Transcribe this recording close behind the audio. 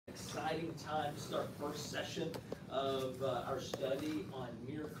exciting time. This is our first session of our study on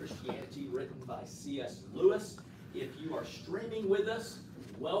Mere Christianity, written by C.S. Lewis. If you are streaming with us,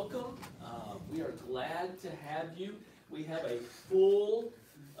 welcome. We are glad to have you. We have a full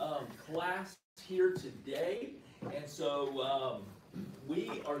class here today, and so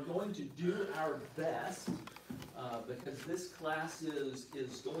we are going to do our best because this class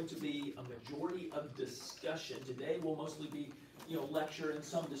is going to be a majority of discussion. Today will mostly be, lecture and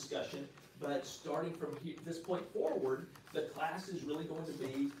some discussion, but starting from this point forward, the class is really going to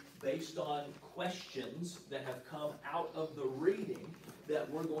be based on questions that have come out of the reading that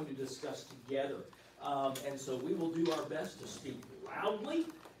we're going to discuss together. And so we will do our best to speak loudly,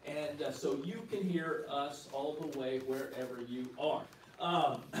 and so you can hear us all the way wherever you are.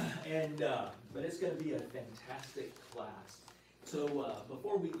 But it's going to be a fantastic class. So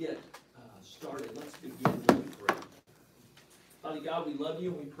before we get started, let's begin with prayer. Father God, we love you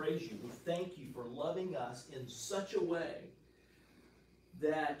and we praise you. We thank you for loving us in such a way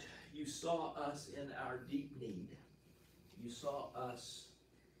that you saw us in our deep need. You saw us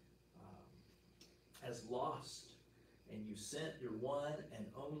as lost, and you sent your one and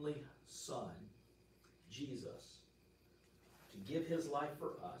only Son, Jesus, to give his life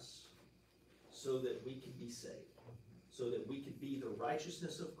for us so that we could be saved, so that we could be the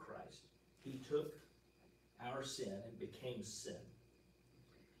righteousness of Christ. He took our sin and became sin,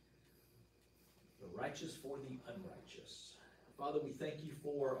 the righteous for the unrighteous. Father, we thank you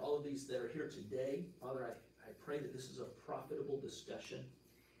for all of these that are here today. Father, I pray that this is a profitable discussion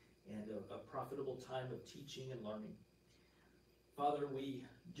and a profitable time of teaching and learning. Father, we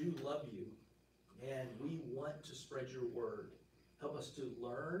do love you, and we want to spread your word. Help us to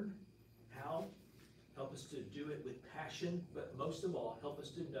learn how. Help us to do it with passion, but most of all, help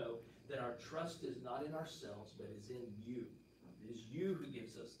us to know that our trust is not in ourselves, but is in you. It is you who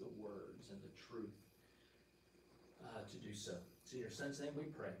gives us the words and the truth to do so. So in your Son's name we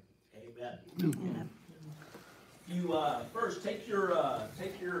pray. Amen. Amen. You first take your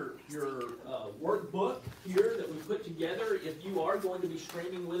workbook here that we put together. If you are going to be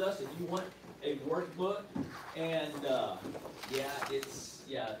streaming with us, if you want a workbook, and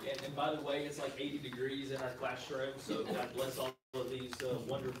and by the way, it's like 80 degrees in our classroom, so God bless all of these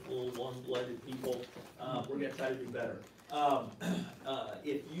wonderful, warm-blooded people. We're going to try to do better.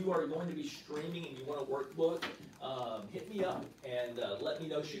 If you are going to be streaming and you want a workbook, hit me up and let me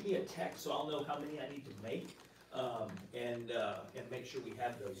know. Shoot me a text so I'll know how many I need to make, and make sure we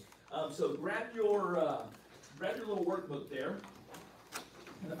have those. So grab your little workbook there.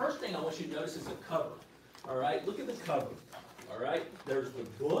 And the first thing I want you to notice is the cover. All right, look at the cover. All right, there's the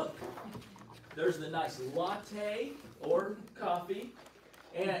book. There's the nice latte or coffee,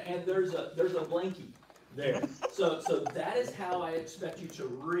 and there's a blankie there. So that is how I expect you to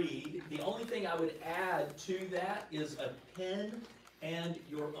read. The only thing I would add to that is a pen and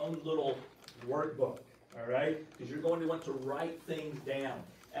your own little workbook. All right, because you're going to want to write things down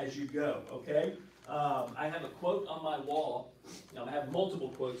as you go. Okay. I have a quote on my wall. I have multiple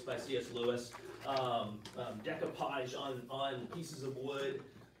quotes by C.S. Lewis, decoupage on pieces of wood,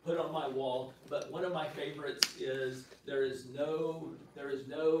 put on my wall. But one of my favorites is there is no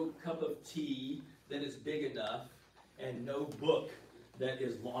cup of tea that is big enough, and no book that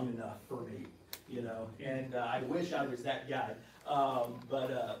is long enough for me. And I wish I was that guy,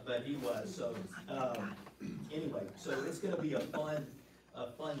 but he was. So anyway, so it's going to be a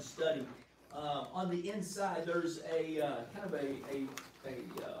fun study. On the inside, there's a kind of a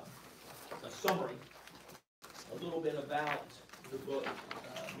summary, a little bit about the book,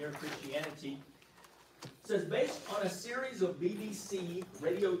 Mere Christianity. It says, based on a series of BBC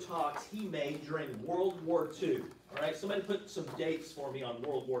radio talks he made during World War II. All right, somebody put some dates for me on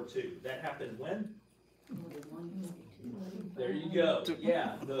World War II. That happened when? There you go.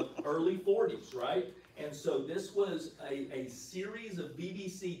 Yeah, the early 40s, right? And so this was a series of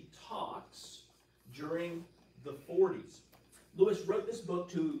BBC talks during the 40s. Lewis wrote this book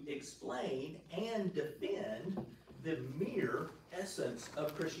to explain and defend the mere essence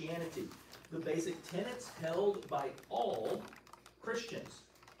of Christianity, the basic tenets held by all Christians.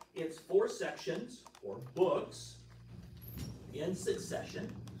 It's 4 sections, or books, in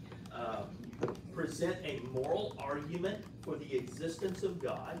succession, present a moral argument for the existence of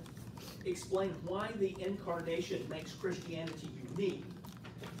God, explain why the incarnation makes Christianity unique,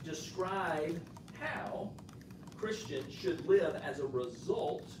 describe how Christians should live as a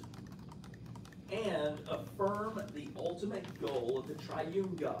result, and affirm the ultimate goal of the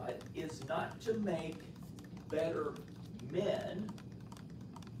triune God is not to make better men,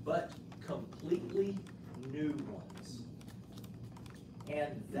 but completely new ones.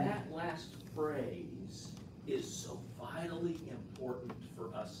 And that last phrase is so vitally important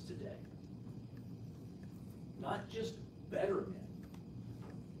for us today. Not just better men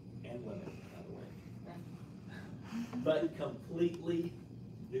and women, by the way, but completely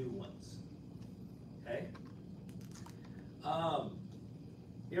new ones. Okay?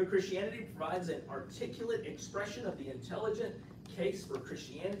 Here, Christianity provides an articulate expression of the intelligent case for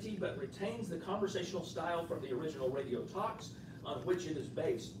Christianity, but retains the conversational style from the original radio talks on which it is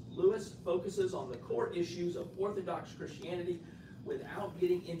based. Lewis focuses on the core issues of Orthodox Christianity without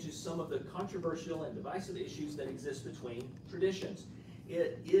getting into some of the controversial and divisive issues that exist between traditions.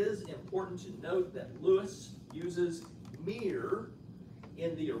 It is important to note that Lewis uses mere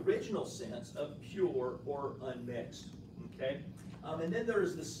in the original sense of pure or unmixed. Okay? And then there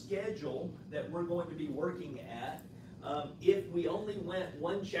is the schedule that we're going to be working at. If we only went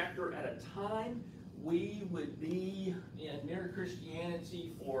one chapter at a time, we would be in Mere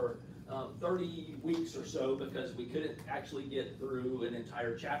Christianity for 30 weeks or so, because we couldn't actually get through an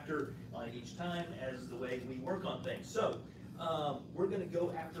entire chapter on each time as the way we work on things. So we're going to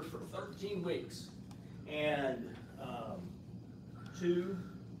go after for 13 weeks, and 2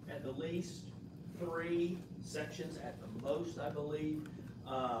 at the least, 3 sections at the most, I believe.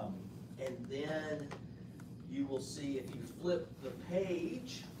 And then you will see, if you flip the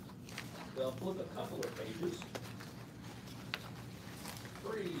page, they'll flip a couple of pages,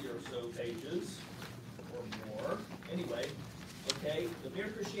 3 or so pages or more. Anyway, okay, the Mere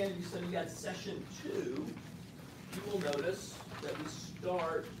Christianity Study Guide session 2, you will notice that we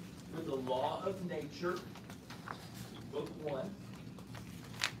start with the law of nature, book 1.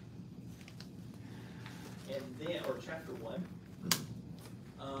 And then, or chapter 1,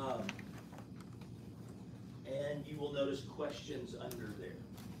 and you will notice questions under there.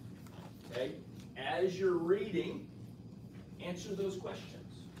 Okay? As you're reading, answer those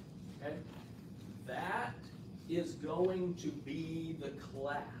questions. Okay? That is going to be the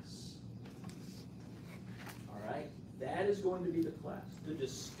class. All right? That is going to be the class. The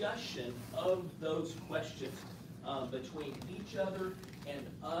discussion of those questions between each other and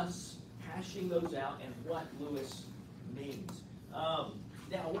us, hashing those out and what Lewis means.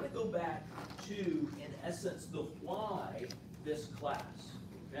 Now, I want to go back to, in essence, the why this class.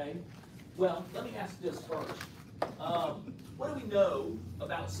 Okay? Well, let me ask this first. What do we know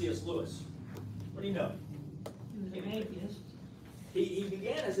about C.S. Lewis? What do you know? He was an atheist. He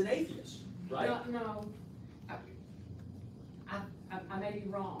began as an atheist, right? No, I may be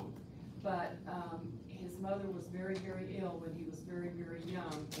wrong, but his mother was very, very ill when he was very, very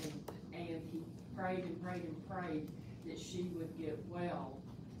young, and he prayed and prayed and prayed that she would get well.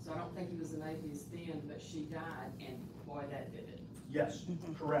 So I don't think he was an atheist then, but she died, and boy, that did it. Yes,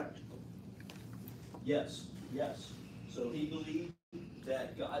 correct. Yes, yes. So he believed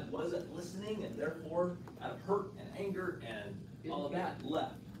that God wasn't listening, and therefore, out of hurt and anger and all of that,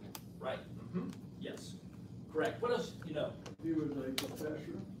 left. Right? Mm-hmm. Yes. Correct. What else do you know? He was a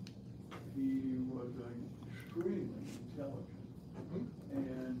professor. He was extremely intelligent,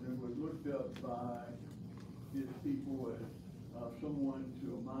 and was looked up by his people as someone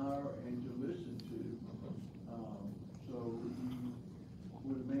to admire and to listen to. So he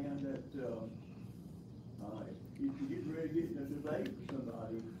was a man that if you get ready to get in a debate with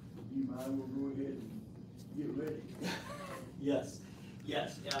somebody, you might as well go ahead and get ready. Yes,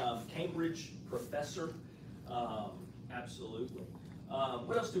 yes. Cambridge professor, absolutely.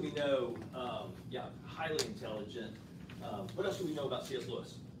 What else do we know? Yeah, highly intelligent. What else do we know about C.S.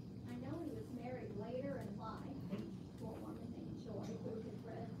 Lewis? I know he was married later in life to a woman named Joy, who had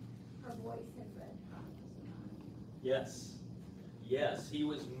read her voice and read Chronicles of Narnia. Yes. Yes, he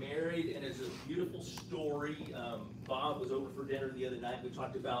was married, and it's a beautiful story. Bob was over for dinner the other night. We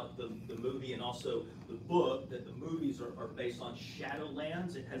talked about the movie and also the book, that the movies are based on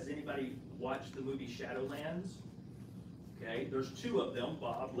Shadowlands. Has anybody watched the movie Shadowlands? Okay, there's 2 of them.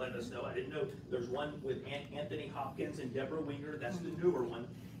 Bob let us know. I didn't know. There's one with Anthony Hopkins and Deborah Winger. That's the newer one.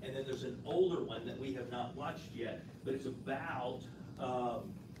 And then there's an older one that we have not watched yet. But it's about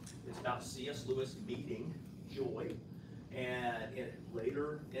C.S. Lewis meeting Joy, and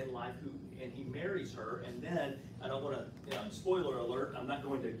later in life, and he marries her. And then, I don't want to, spoiler alert, I'm not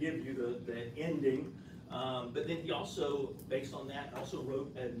going to give you the ending. But then he also, based on that, also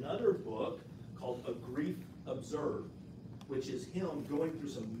wrote another book called A Grief Observed, which is him going through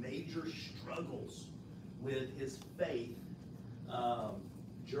some major struggles with his faith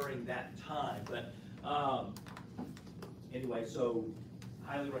during that time. But anyway, so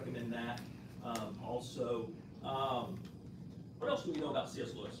highly recommend that. Also, what else do we know about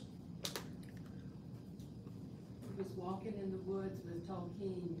C.S. Lewis? was walking in the woods with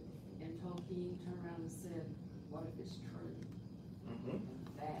Tolkien, and Tolkien turned around and said, "What if it's true?" Mhm.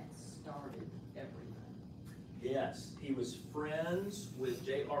 That started everything. Yes, he was friends with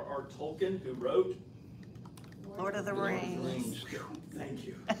J.R.R. Tolkien, who wrote Lord of the Rings. Thank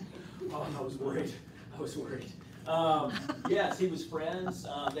you. Oh, I was worried. Yes, he was friends.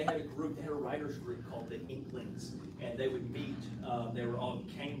 They had a group, they had a writers group called the Inklings, and they would meet. They were all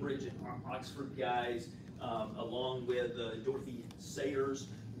Cambridge and Oxford guys, along with Dorothy Sayers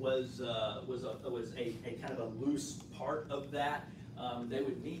was a kind of a loose part of that. They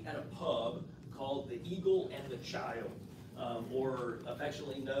would meet at a pub called the Eagle and the Child, or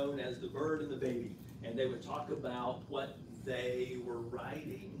affectionately known as the Bird and the Baby. And they would talk about what they were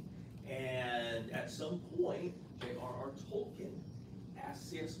writing. And at some point, J.R.R. Tolkien asked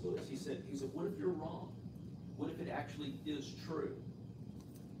C.S. Lewis, he said, what if you're wrong? What if it actually is true?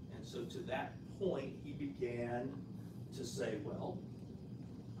 And so to that point, he began to say, well,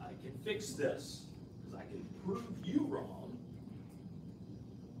 I can fix this, because I can prove you wrong.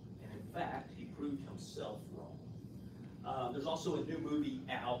 And in fact, he proved himself wrong. There's also a new movie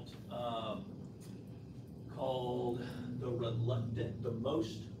out called The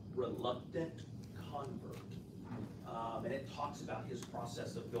Most Reluctant Convert. And it talks about his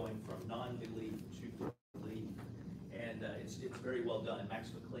process of going from non-belief to belief. And it's very well done.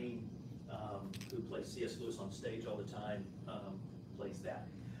 Max McLean, who plays C.S. Lewis on stage all the time, plays that.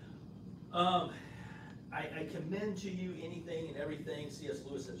 I commend to you anything and everything C.S.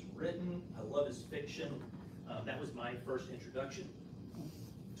 Lewis has written. I love his fiction. That was my first introduction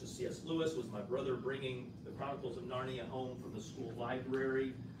to C.S. Lewis, was my brother bringing the Chronicles of Narnia home from the school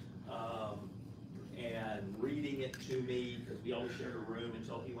library and reading it to me, because we always shared a room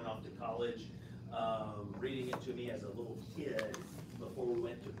until he went off to college, reading it to me as a little kid before we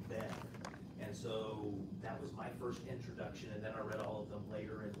went to bed. And so that was my first introduction, and then I read all of them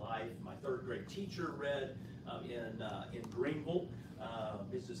later in life. My third grade teacher read in Greenville,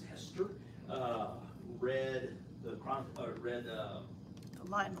 Mrs. Hester, read The Lion, the Witch, The and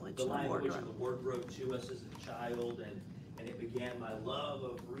the Lion, the Witch, and Wardrobe. the Wardrobe to us as a child, and it began my love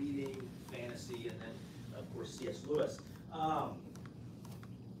of reading fantasy, and then, of course, C.S. Lewis.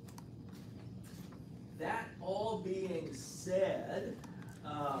 That all being said,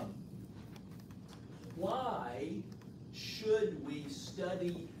 why should we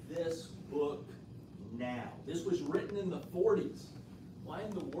study this book now? This was written in the 40s. Why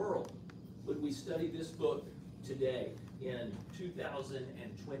in the world would we study this book today in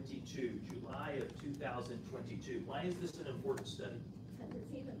 2022, July of 2022? Why is this an important study? Because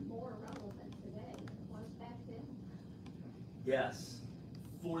it's even more relevant today than it was back then. Yes,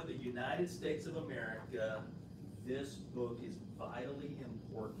 for the United States of America, this book is vitally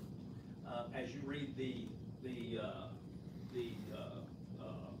important. As you read the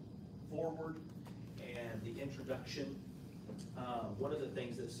foreword and the introduction, one of the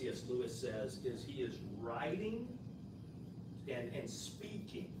things that C.S. Lewis says is he is writing and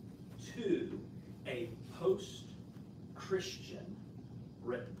speaking to a post-Christian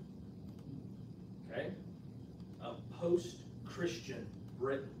Britain. Okay? A post-Christian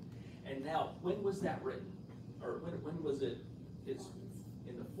Britain. And now, when was that written? Or when was it? It's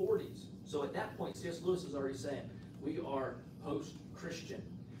in the 40s. So at that point, C.S. Lewis is already saying, we are post-Christian.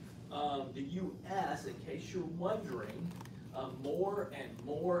 The U.S., in case you're wondering, more and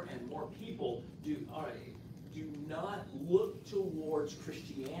more and more people do not look towards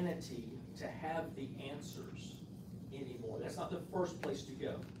Christianity to have the answers anymore. That's not the first place to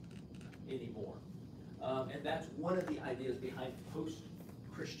go anymore. And that's one of the ideas behind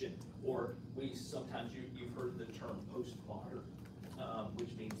post-Christian, or sometimes you've heard the term postmodern,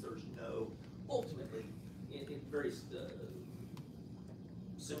 which means there's no, ultimately, it very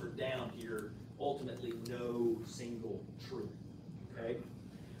simmered down here, ultimately no single truth, okay?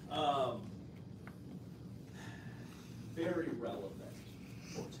 Very relevant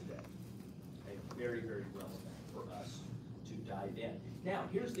for today, okay? Very, very relevant for us to dive in. Now,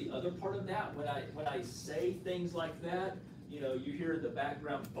 here's the other part of that. When I say things like that, you know, you hear in the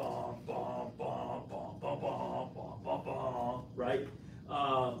background, bom, bom, bom, bom, bom, bom, bom, bom, bom, right?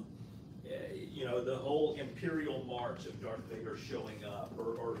 You know, the whole Imperial March of Darth Vader showing up,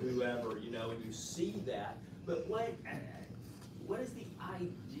 or whoever, you know, and you see that. But what is the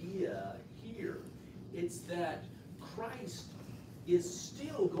idea here? It's that Christ is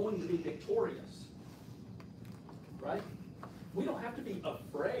still going to be victorious, right? We don't have to be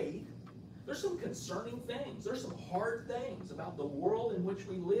afraid. There's some concerning things. There's some hard things about the world in which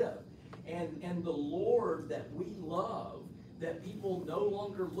we live, and the Lord that we love, that people no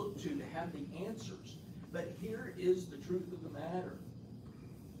longer look to have the answers. But here is the truth of the matter.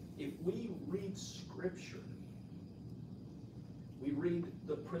 If we read Scripture, we read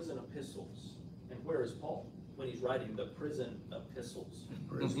the prison epistles. And where is Paul when he's writing the prison epistles?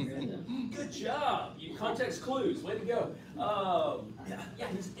 Good job. You context clues. Way to go. Yeah,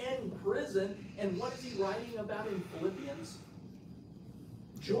 he's in prison. And what is he writing about in Philippians?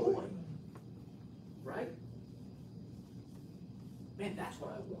 Joy. Right? Man, that's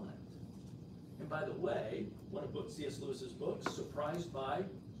what I want. And by the way, one of C.S. Lewis's books, Surprised by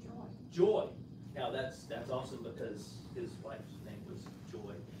Joy. Now that's awesome because his wife's name was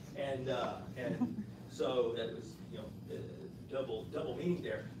Joy, and so that was double meaning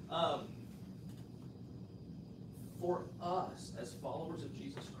there. For us as followers of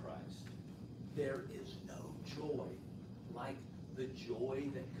Jesus Christ, there is no joy like the joy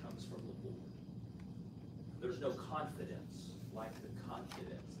that comes from the Lord. There's no confidence like the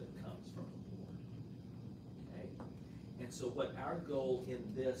confidence that comes from the Lord. Okay? And so what our goal in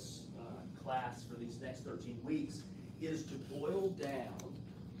this class for these next 13 weeks is to boil down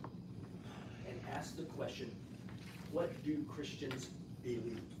and ask the question, what do Christians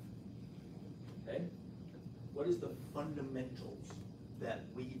believe? Okay? What is the fundamentals that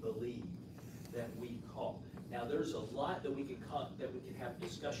we believe, that we call? Now, there's a lot that we could have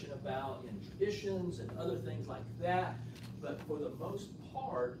discussion about in traditions and other things like that, but for the most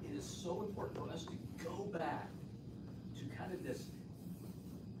part, it is so important for us to go back to kind of this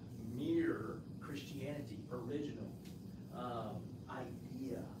mere Christianity, original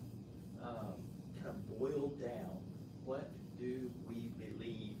idea, kind of boil down, what do we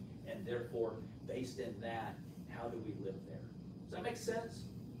believe, and therefore, based in that, how do we live there? Does that make sense?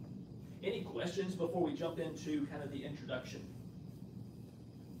 Any questions before we jump into kind of the introduction?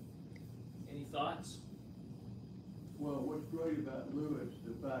 Any thoughts? Well, what's great about Lewis,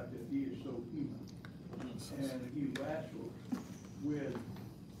 the fact that he is so human, and he wrestles with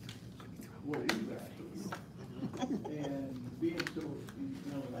what he wrestles with, and being so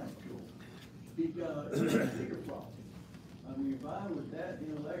intellectual, he got a bigger problem. I mean, if I was that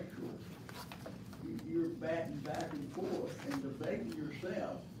intellectual, you're batting back and forth and debating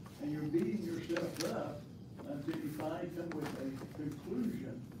yourself, and you're beating yourself up until you finally come with a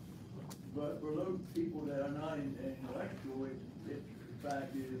conclusion. But for those people that are not intellectual, the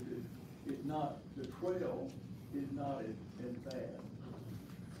fact is, it's not, the trail is not as bad.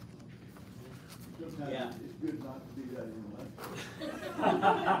 Sometimes it's good not to be that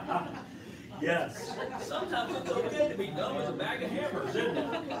intellectual. Yes. Sometimes it's okay to be dumb as a bag of hammers, isn't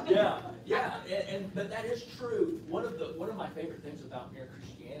it? Yeah. But that is true. One of my favorite things about mere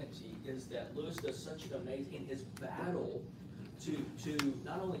Christianity is that Lewis does such an amazing in his battle to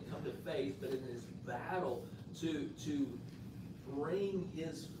not only come to faith, but in his battle to bring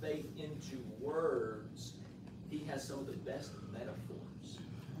his faith into words. He has some of the best metaphors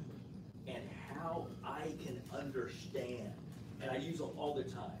and how I can understand, and I use them all the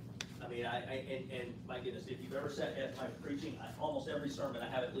time. I mean, and my goodness, if you've ever sat at my preaching, almost every sermon I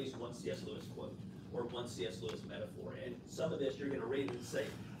have at least one C.S. Lewis quote or one C.S. Lewis metaphor. And some of this you're going to read and say,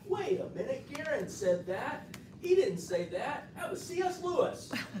 wait a minute, Garen said that. He didn't say that. That was C.S.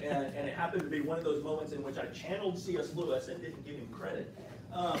 Lewis. And it happened to be one of those moments in which I channeled C.S. Lewis and didn't give him credit.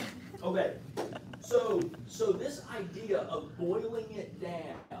 Okay, so this idea of boiling it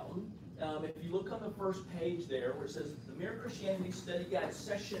down, if you look on the first page there where it says the Mere Christianity Study Guide,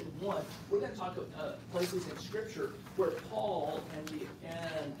 Session 1, we're going to talk about places in Scripture where Paul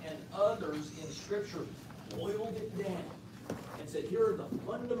and others in Scripture boiled it down and said, here are the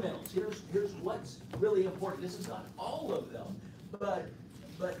fundamentals. Here's what's really important. This is not all of them, but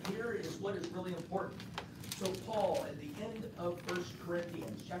here is what is really important. So Paul, at the end of 1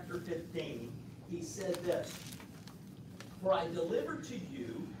 Corinthians chapter 15, he said this, for I delivered to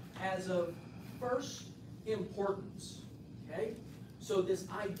you as of first importance. Okay? So this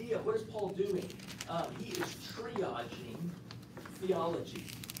idea, what is Paul doing? He is triaging theology.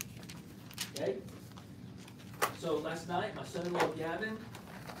 Okay? So last night, my son-in-law Gavin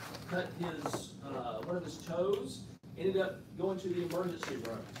cut his one of his toes, ended up going to the emergency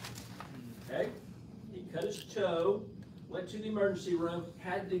room. Okay? He cut his toe, went to the emergency room,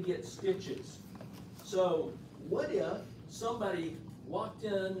 had to get stitches. So what if somebody walked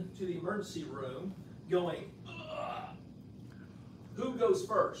in to the emergency room going, ugh? Who goes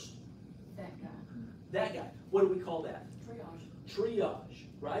first? That guy. That guy. What do we call that? Triage. Triage,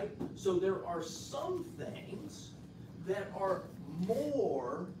 right? So there are some things that are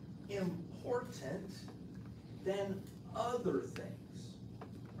more important than other things.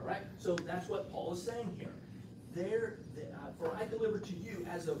 All right? So that's what Paul is saying here. For I deliver to you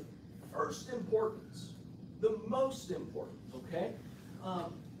as of first importance. the most important, okay?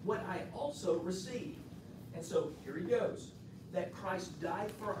 What I also received. And so here he goes. That Christ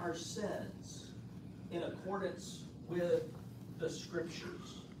died for our sins in accordance with the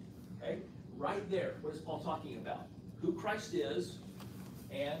Scriptures. Okay? Right there. What is Paul talking about? Who Christ is,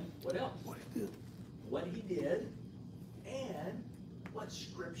 and what else? What he did, and what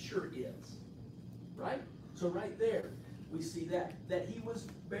Scripture is. Right? So right there, we see that he was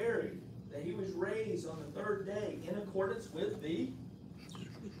buried, that he was raised on the third day in accordance with the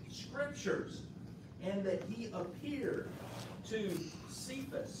Scriptures, and that he appeared to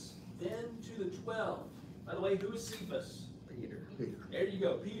Cephas, then to the 12. By the way, who is Cephas? Peter. There you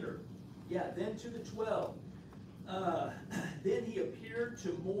go, Peter. Yeah, then to the 12. Then he appeared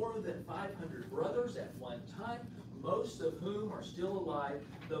to more than 500 brothers at one time, most of whom are still alive,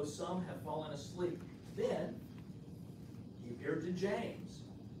 though some have fallen asleep. Then he appeared to James,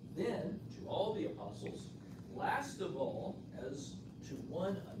 then to all the apostles. Last of all, as to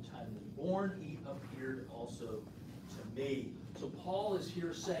one untimely born, he appeared also to me. So Paul is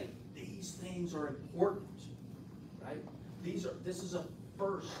here saying these things are important, right? This is a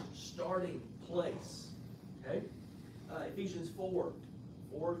first starting place. Okay? Ephesians 4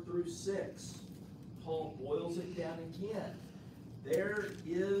 through 6. Paul boils it down again. There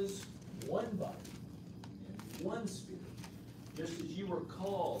is one body and one Spirit, just as you were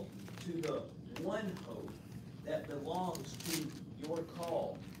called to the one hope that belongs to your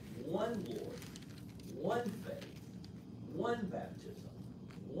call, one Lord, one faith, one baptism,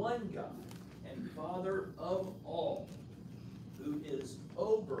 one God and Father of all, who is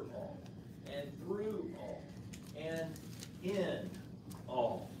over all and through all and in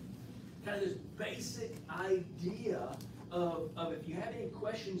all. Kind of this basic idea of if you have any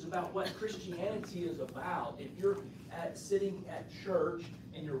questions about what Christianity is about, if you're sitting at church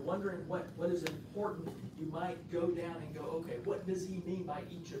and you're wondering what is important, you might go down and go, okay, what does he mean by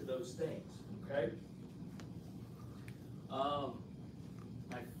each of those things? Okay?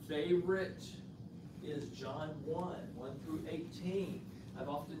 My favorite is John 1 through 18. I've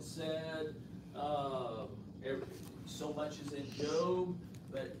often said so much is in Job,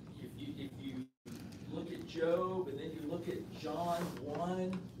 but if you look at Job and then you look at John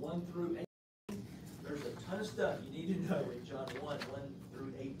 1 through 18, there's a ton of stuff you need to know in John 1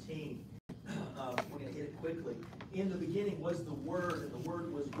 through 18. We're going to hit it quickly. In the beginning was the Word, and the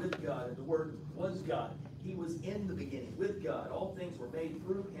Word was with God, and the Word was God. He was in the beginning with God. All things were made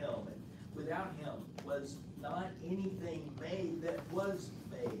through him, and without him was not anything made that was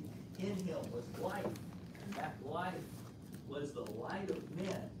made. In him was life, and that life was the light of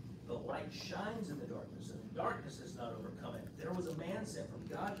men. The light shines in the darkness, and the darkness has not overcome it. There was a man sent from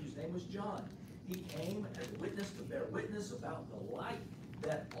God whose name was John. He came as a witness to bear witness about the light,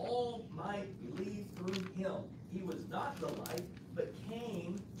 that all might believe through him. He was not the light, but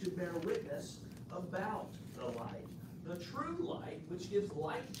came to bear witness about the light. The true light, which gives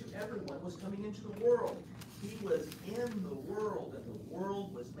light to everyone, was coming into the world. He was in the world, and the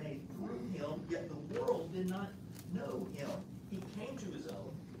world was made through him, yet the world did not know him. He came to his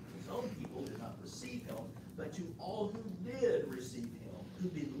own people did not receive him, but to all who did receive him, who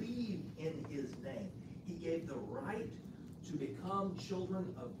believed in his name, he gave the right to become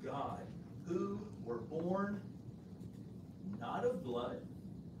children of God, who were born not of blood,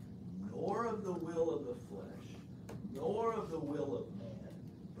 nor of the will of the flesh, nor of the will of man,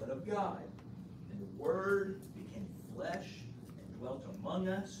 but of God. And the Word became flesh and dwelt among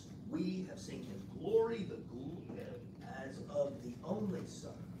us. We have seen his glory, the glory as of the only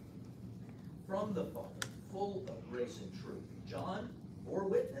Son, from the Father, full of grace and truth. John bore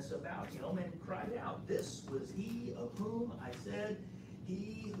witness about him and cried out, "This was he of whom I said,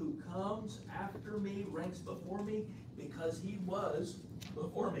 he who comes after me ranks before me, because he was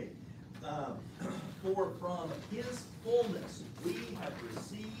before me." For from his fullness we have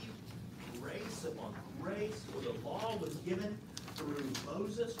received grace upon grace, for the law was given through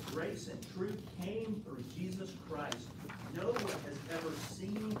Moses, grace and truth came through Jesus Christ. No one has ever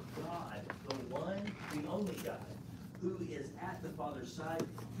seen God, the one, the only God, who is at the Father's side.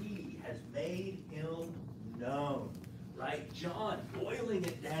 He has made him known. Right? John boiling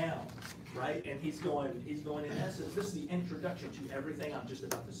it down, right? And he's going in essence, this is the introduction to everything I'm just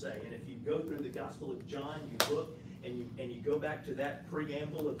about to say. And if you go through the Gospel of John, you look and you go back to that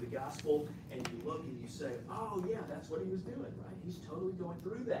preamble of the Gospel, and you look and you say, oh yeah, that's what he was doing, right? He's totally going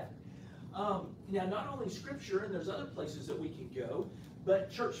through that. Now, not only Scripture, and there's other places that we can go,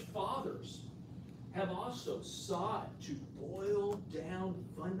 but church fathers have also sought to boil down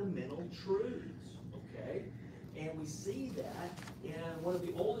fundamental truths, okay? And we see that in one of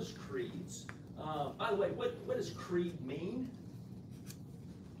the oldest creeds, By the way, what does creed mean?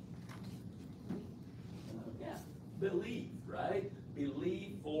 Yeah, believe, right?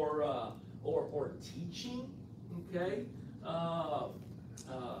 Believe or teaching, okay?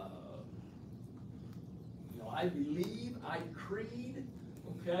 I believe, I creed,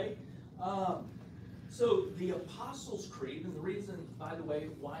 okay? So the Apostles' Creed, and the reason, by the way,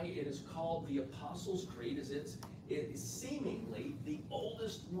 why it is called the Apostles' Creed is it is seemingly the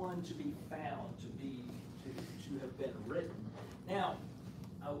oldest one to be found, to have been written. Now,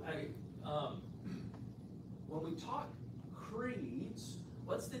 when we talk creeds,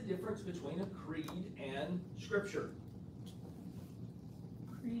 what's the difference between a creed and Scripture?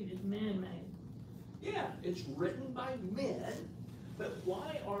 Creed is man-made. Yeah, it's written by men, but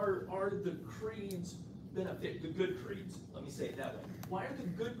why are the creeds the good creeds? Let me say it that way. Why are the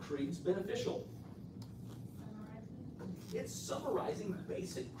good creeds beneficial? It's summarizing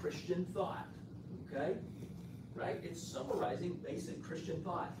basic Christian thought, okay? Right? It's summarizing basic Christian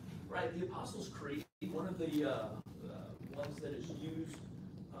thought, right? The Apostles' Creed, one of the ones that is used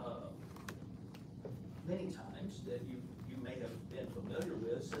many times that you may have been familiar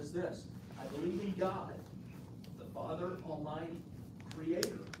with, says this: I believe in God, the Father Almighty,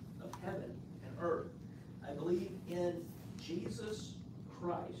 creator of heaven and earth. I believe in Jesus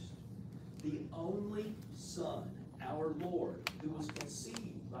Christ, the only Son, our Lord, who was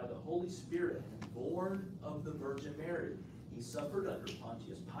conceived by the Holy Spirit and born of the Virgin Mary. He suffered under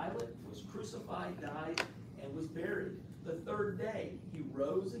Pontius Pilate, was crucified, died, and was buried. The third day, he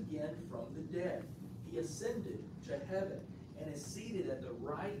rose again from the dead. He ascended to heaven and is seated at the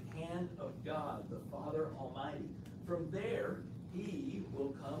right hand of God, the Father Almighty. From there, he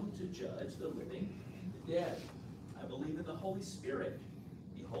will come to judge the living and the dead. I believe in the Holy Spirit,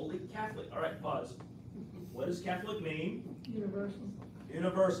 the Holy Catholic. All right, pause. What does Catholic mean? Universal.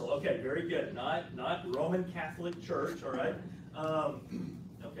 Universal. Okay, very good. Not Roman Catholic Church. All right.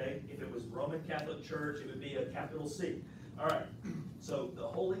 Okay. If it was Roman Catholic Church, it would be a capital C. All right. So the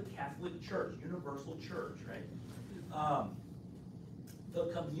Holy Catholic Church, Universal Church, right? The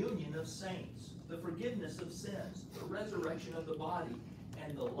communion of saints, the forgiveness of sins, the resurrection of the body,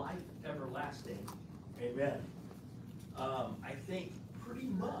 and the life everlasting. Amen. I think pretty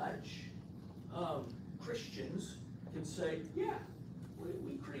much Christians can say, yeah,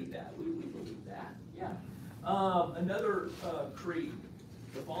 we creed that, we believe that, yeah. Another creed,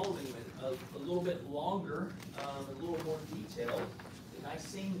 the following one, a little bit longer, a little more detailed, the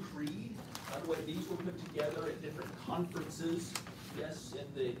Nicene Creed. By the way, these were put together at different conferences. Yes, in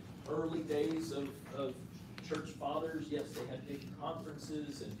the early days of church fathers, yes, they had big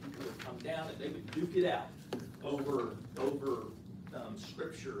conferences and people would come down and they would duke it out over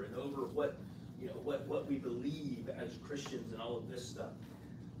Scripture and over what we believe as Christians and all of this stuff.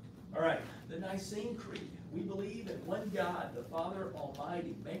 All right, the Nicene Creed. We believe in one God, the Father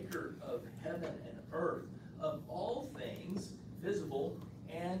Almighty, maker of heaven and earth, of all things visible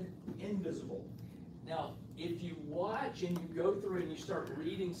and invisible. Now, if you watch and you go through and you start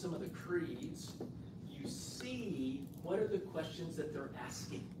reading some of the creeds, you see what are the questions that they're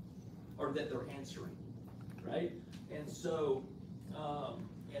asking or that they're answering, right? And so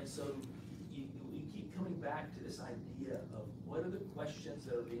you keep coming back to this idea of what are the questions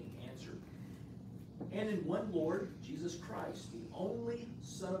that are being answered. And in one Lord, Jesus Christ, the only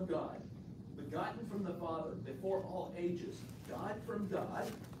Son of God, begotten from the Father before all ages, God from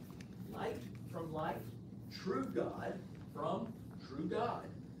God, light from light, true God from true God,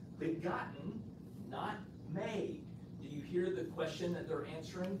 begotten, not made. Do you hear the question that they're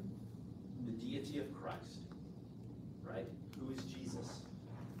answering? The deity of Christ, right? Who is Jesus,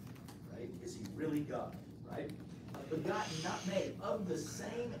 right? Is he really God, right? Begotten, not made, of the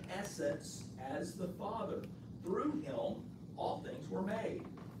same essence as the Father. Through him, all things were made.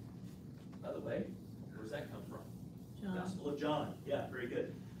 By the way, where does that come from? John. Gospel of John. Yeah, very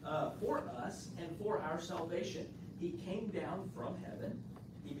good. For us and for our salvation. He came down from heaven.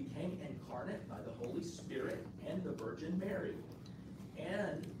 He became incarnate by the Holy Spirit and the Virgin Mary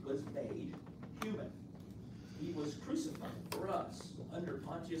and was made human. He was crucified for us under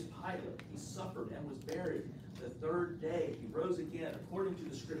Pontius Pilate. He suffered and was buried. The third day, he rose again according to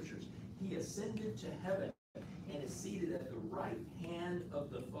the Scriptures. He ascended to heaven and is seated at the right hand of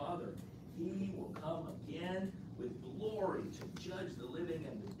the Father. He will come again with glory to judge the living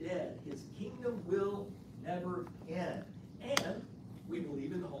and the dead. His kingdom will never end. And we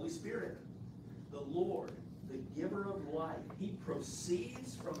believe in the Holy Spirit, the Lord, the giver of life. He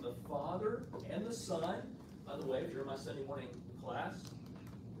proceeds from the Father and the Son. By the way, if you're in my Sunday morning class,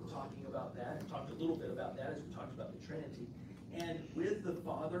 we're talking about that and talked a little bit about that as we talked about the Trinity. and with the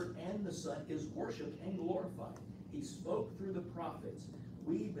Father and the Son is worshiped and glorified. He spoke through the prophets.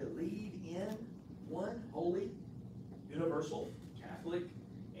 We believe in one holy, universal, Catholic,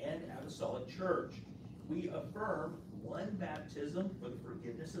 and apostolic church. We affirm one baptism for the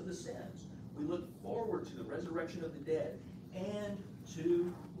forgiveness of the sins. We look forward to the resurrection of the dead and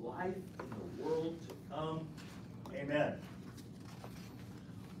to life in the world to come. Amen.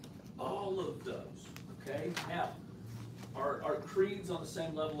 All of those, okay? Now, are creeds on the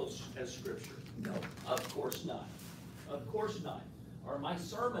same level as Scripture? No. Of course not. Of course not. Are my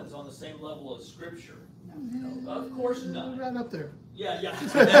sermons on the same level as Scripture? No. Of course not. Right up there. Yeah. Yeah.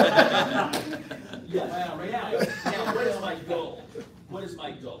 Now, what is my goal? What is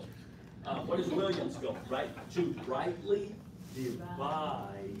my goal? What is William's goal? Right? To rightly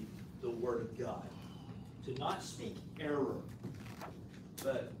divide the Word of God. To not speak error.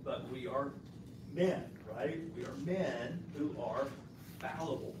 But we are men, right? We are men who are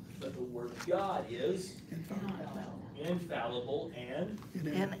fallible. But the Word of God is infallible and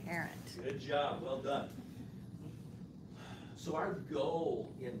Inerrant. good job. Well done. So our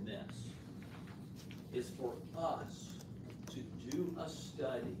goal in this is for us to do a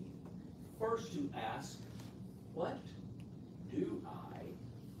study. First to ask, what do I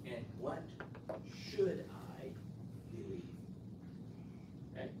and what should I believe?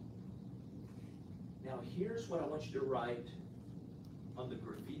 Okay? Now here's what I want you to write on the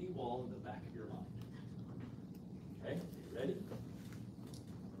graffiti wall in the back of your mind. Okay, you ready?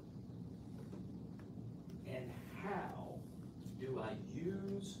 And how do I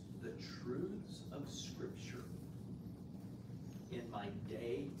use the truths of Scripture in my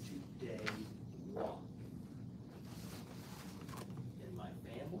day-to-day walk? In my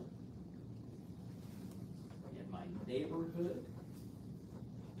family? In my neighborhood?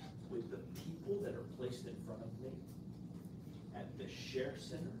 With the people that are placed in front of me? At the share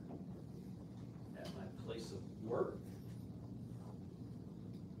center? At my place of work?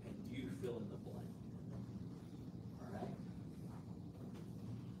 And you fill in the blank. All right?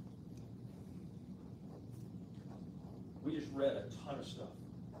 We just read a ton of stuff.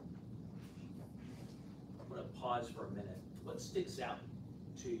 I'm going to pause for a minute. What sticks out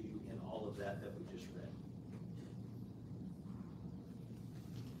to you in all of that we just read?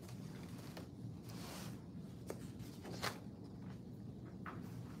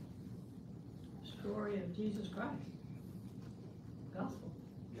 Story of Jesus Christ. Gospel.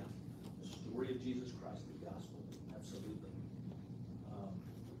 Yeah, the story of Jesus Christ, the gospel, absolutely.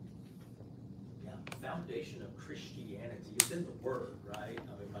 Yeah, foundation of Christianity is in the Word, right?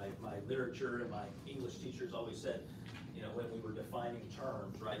 I mean, my literature and my English teachers always said, you know, when we were defining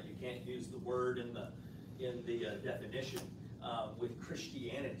terms, right, you can't use the word in the definition. With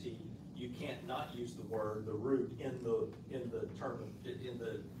Christianity, you can't not use the word, the root, in the term in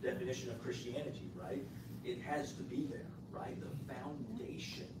the definition of Christianity, right? It has to be there, right? The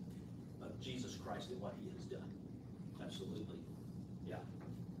foundation of Jesus Christ and what He has done. Absolutely, yeah.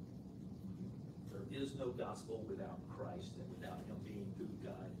 There is no gospel without Christ and without Him being who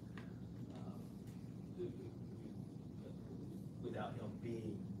God, without Him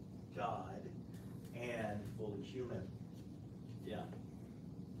being God and fully human. Yeah.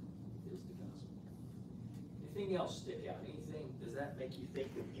 Is the gospel. Anything else stick out? Anything, does that make you think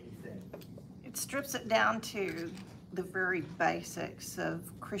of anything? It strips it down to the very basics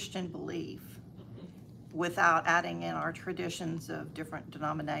of Christian belief without adding in our traditions of different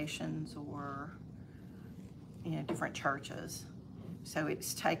denominations or, you know, different churches. So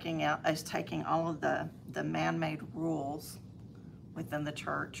it's taking all of the man-made rules within the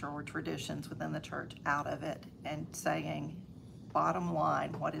church or traditions within the church out of it and saying, bottom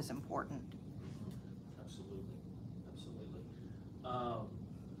line, what is important. Absolutely, absolutely.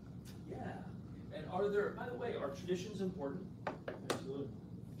 Yeah, and are there, by the way, are traditions important? Absolutely.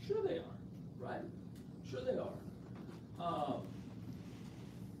 Sure they are, right? Sure they are.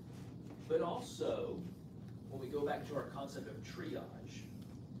 But also, when we go back to our concept of triage,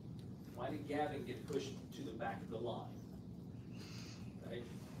 why did Gavin get pushed to the back of the line? Right?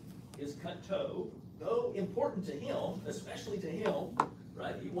 His cut toe, though important to him, especially to him,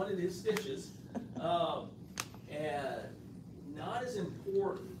 right? He wanted his stitches, and not as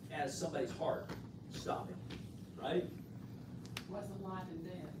important as somebody's heart stopping, right? Wasn't life and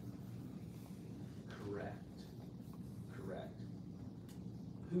death. Correct. Correct.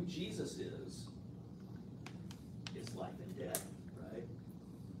 Who Jesus is life and death, right?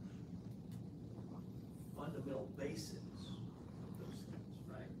 Fundamental basics of those things,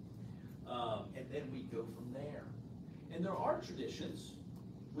 right? And then we go from there. And there are traditions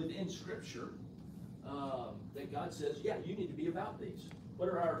within Scripture that God says, yeah, you need to be about these? What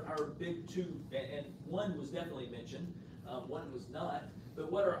are our big two, and one was definitely mentioned, one was not, but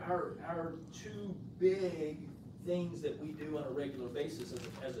what are our two big things that we do on a regular basis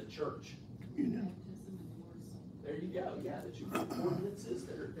as a church? Baptism and worship. There you go, yeah, the two ordinances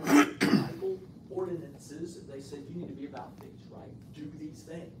that are Bible ordinances, they said you need to be about these, right? Do these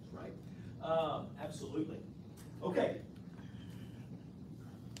things, right? Absolutely. Okay.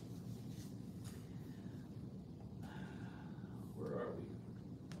 Where are we?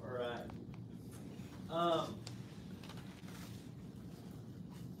 All right.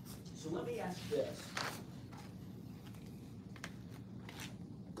 So let me ask this.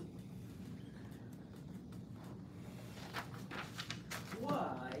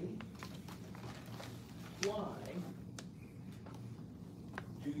 Why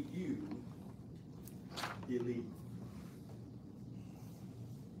do you believe?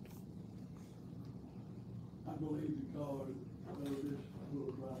 I believe because of this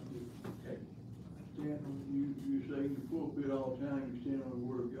book right here. Okay. Stand on, you say in the pulpit all the time, you stand on the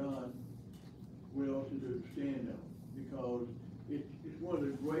word of God. What else is there to stand on? Because it's one of the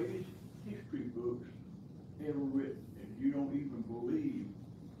greatest history books ever written. And you don't even believe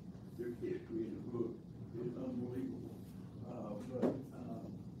there's history in the book. It's unbelievable.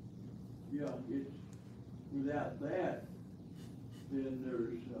 Yeah, it's, without that, then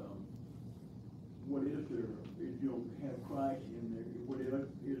there's, what is there? If you don't have Christ in there,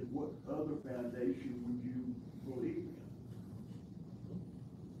 what other foundation would you believe in?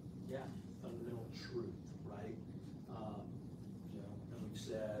 Yeah, fundamental truth, right? And we've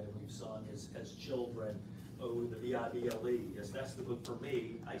said and we've sung as children, oh, the B-I-B-L-E. Yes, that's the book for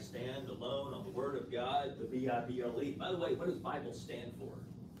me. I stand alone on the Word of God, the B-I-B-L-E. By the way, what does Bible stand for?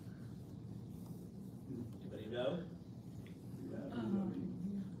 Anybody know? Yeah,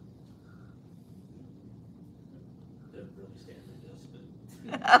 Doesn't really stand for this, but.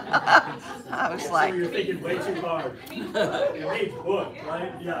 I was So like, you're thinking way too hard. It means book,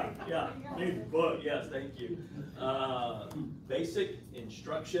 right? Yeah, it means book, yes, thank you. Basic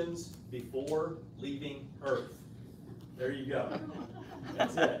instructions before leaving Earth. There you go.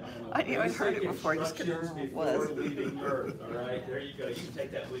 That's it. I knew I'd heard it before, I just couldn't Instructions remember what it before was. leaving Earth, all right? There you go. You can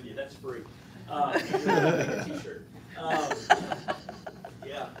take that with you, that's free. A t-shirt.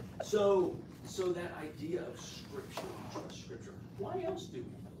 Yeah, so that idea of Scripture, trust Scripture. Why else do we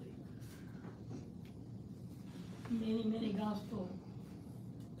believe? Many gospel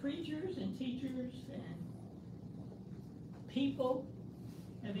preachers and teachers and people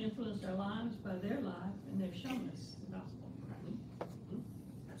have influenced our lives by their life, and they've shown us the gospel.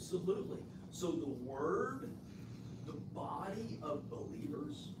 Absolutely. So the Word, the body of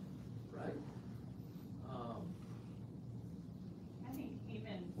believers, right? I think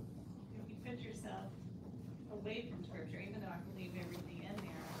even if you put yourself away from Scripture, even though I believe everything in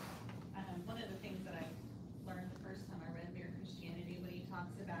there, one of the things that I learned the first time I read Mere Christianity, when he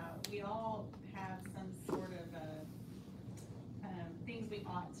talks about we all have some sort of things we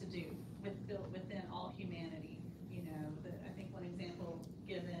ought to do built within all humanity. You know, I think one example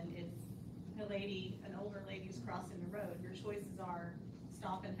given is an older lady's crossing the road. Your choices are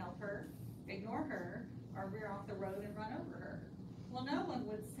stop and help her, ignore her, or veer off the road and run over her. Well, no one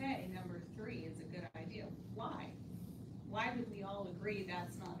would say number 3 is a good idea. Why? Why would we all agree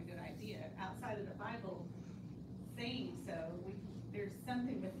that's not a good idea? Outside of the Bible saying so, there's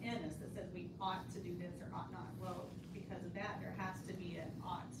something within us that says we ought to do this or ought not. Well, because of that, there has to be an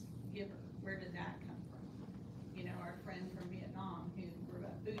ought giver. Where did that come from? You know, our friend from Vietnam who grew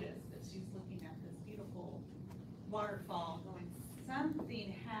up Buddhist, but she's looking at this beautiful waterfall going,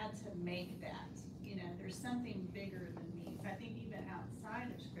 something had to make that. You know, there's something bigger than me. So I think even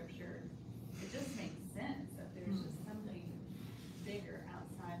outside of Scripture, it just makes sense that there's just something bigger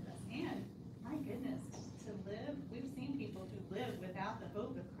outside of us. And my goodness, to live, we've seen people who live without the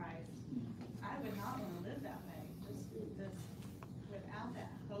hope of Christ. I would not want to live that way. Just without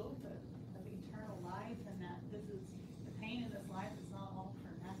that hope of eternal life, and that this is the pain in this life is not all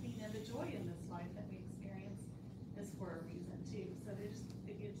for nothing, and the joy in this life that we experience is for a reason too. So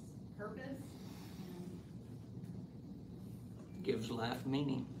it gives purpose and Gives life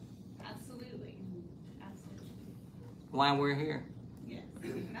meaning. absolutely. Why we're here. Yes,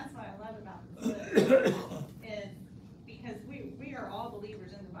 and that's what I love about the book, is because we are all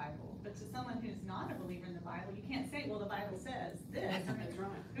believers in the Bible, but to someone who's not a believer in the Bible, you can't say, well, the Bible says this. I mean, That's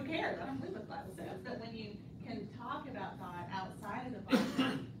right. who cares? I don't believe what the Bible says. But when you can talk about God outside of the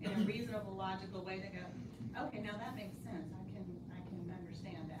Bible in a reasonable, logical way, they go, okay, now that makes sense. I can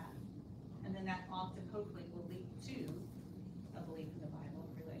understand that. And then that often, hopefully, will lead to a belief in the Bible,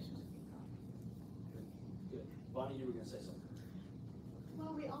 a relationship with God. Bonnie, you were gonna say something.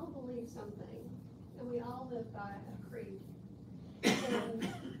 Well, we all believe something, and we all live by a creed. And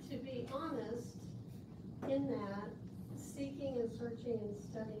to be honest, in that, seeking and searching and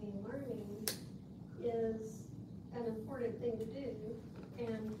studying and learning is an important thing to do.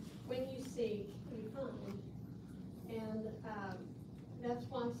 And when you seek, you find. And that's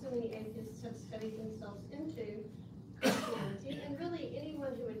why so many atheists have studied themselves into Christianity. And really,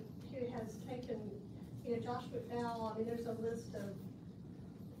 anyone who has taken, Josh McDowell, I mean, there's a list of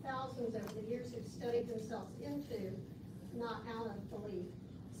thousands over the years who've studied themselves into, not out of belief.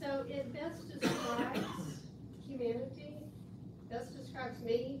 So it best describes humanity, best describes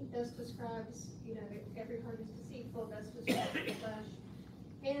me, best describes, every heart is deceitful, best describes the flesh.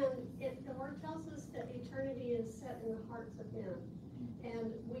 And the word tells us that eternity is set in the hearts of men.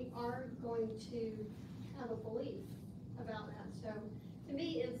 And we are going to have a belief about that. So to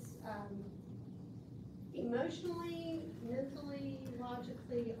me, it's emotionally, mentally,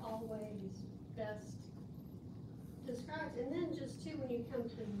 logically, always best described. And then just too, when you come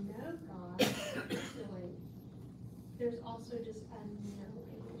to know God personally, there's also just a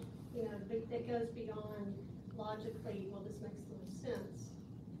knowing, that goes beyond logically, well, this makes a little sense.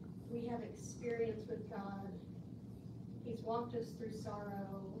 We have experience with God. He's walked us through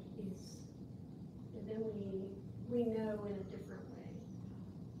sorrow. And then we know in a different way.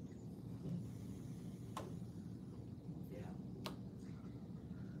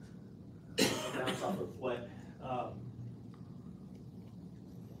 Bounce off of what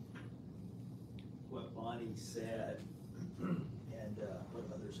Bonnie said and what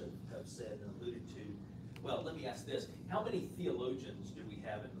others have said and alluded to. Well, let me ask this. How many theologians do we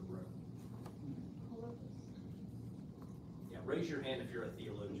have in the room? All of us. Yeah, raise your hand if you're a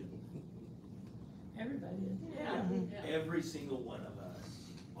theologian. Everybody is. Yeah. Every single one of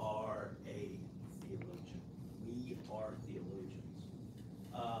us are a theologian. We are theologians.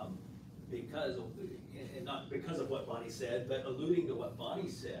 Because of, and not because of what Bonnie said, but alluding to what Bonnie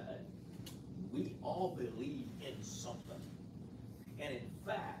said, we all believe in something. And in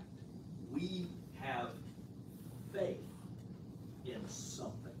fact, we have faith in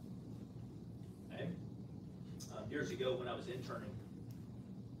something. Okay? Years ago when I was interning,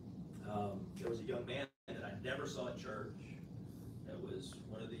 there was a young man that I never saw at church. That was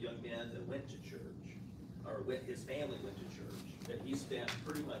one of the young men that went to church, or his family went to church, that he spent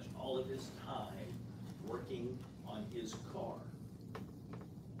pretty much all of his time working on his car.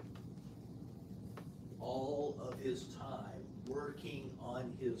 All of his time working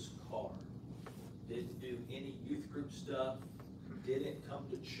on his car. Didn't do any youth group stuff, didn't come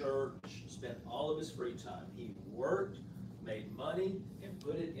to church, spent all of his free time. He worked, made money, and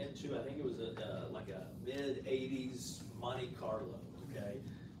put it into, I think it was like a mid-80s Monte Carlo, okay?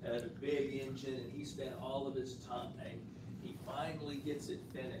 Had a big engine, and he spent all of his time. He finally gets it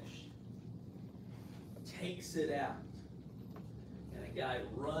finished, takes it out, and a guy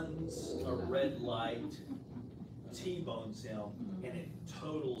runs a red light, T-bones him, and it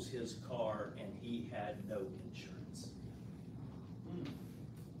totals his car, and he had no insurance.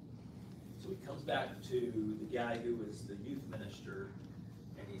 So he comes back to the guy who was the youth minister,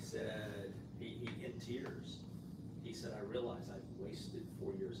 and he said, he in tears, he said, I realize I've wasted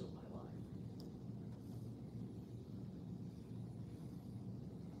 4 years of my life.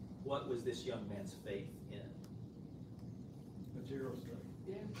 What was this young man's faith in? Material stuff.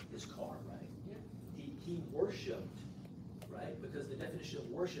 Yeah. His car, right? Yeah. He worshiped, right? Because the definition of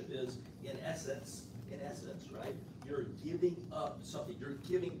worship is in essence, right? You're giving up something. You're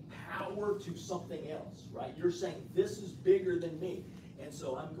giving power to something else, right? You're saying, this is bigger than me. And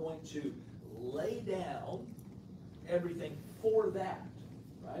so I'm going to lay down everything for that,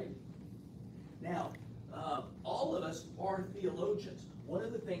 right? Now, all of us are theologians. One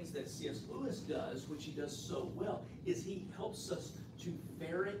of the things that C.S. Lewis does, which he does so well, is he helps us to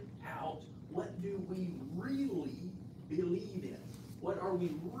ferret out, what do we really believe in? What are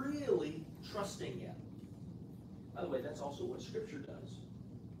we really trusting in? By the way, that's also what Scripture does.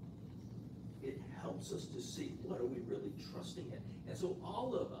 It helps us to see, what are we really trusting in? And so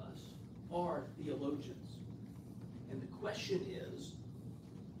all of us are theologians. And the question is,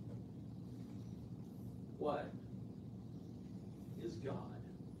 what is God?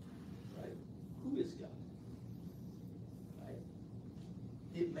 Right? Who is God? Right?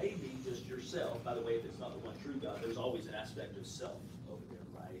 It may be just yourself. By the way, if it's not the one true God, there's always an aspect of self over there,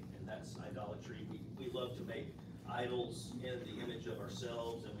 right? And that's idolatry. We love to make idols in the image of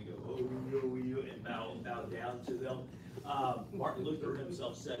ourselves, and we go, oh, you, and bow down to them. Martin Luther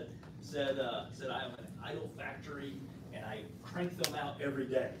himself said, I am an idol factory, and I crank them out every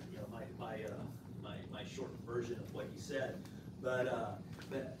day. You know, my my short version of what he said. But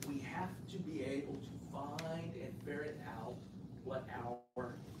we have to be able to find and ferret out what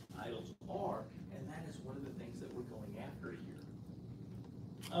our idols are, and that is one of the things that we're going after here.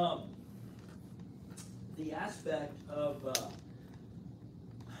 The aspect of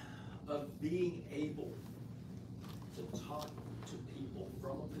being able to talk to people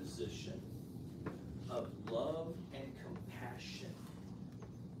from a position of love and compassion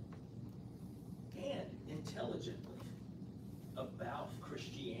and intelligently about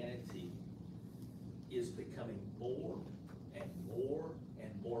Christianity is becoming more and more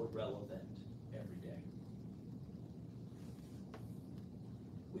and more relevant every day.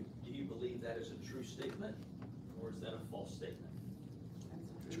 Do you believe that is a true statement, or is that a false statement?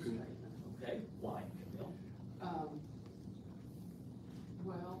 That's a true statement. Okay, why, Camille?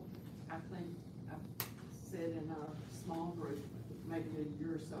 Well, I think I said in our small group, maybe a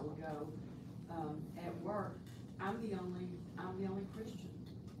year or so ago, at work, I'm the only Christian.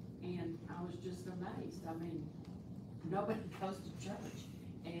 And I was just amazed. I mean, nobody goes to church.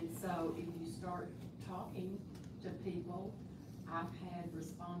 And so if you start talking to people, I've had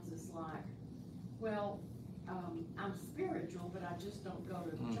responses like, well, I'm spiritual, but I just don't go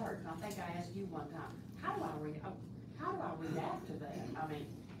to the church. And I think I asked you one time, how do I react to that? I mean,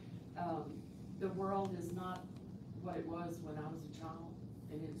 the world is not what it was when I was a child,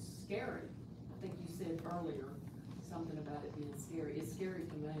 and it's scary. I think you said earlier something about it being scary. It's scary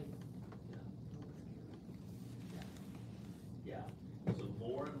to me. Yeah, so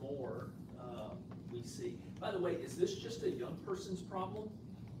more and more, we see. By the way, is this just a young person's problem?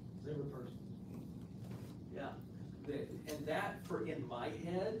 It's every person. Yeah, and that in my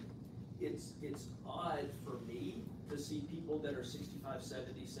head, it's odd for me to see people that are 65,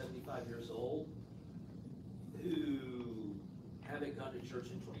 70, 75 years old who haven't gone to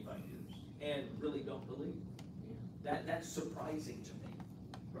church in 25 years and really don't believe. That's surprising to me,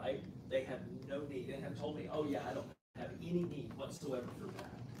 right? They have no need, and have told me, oh yeah, I don't have any need whatsoever for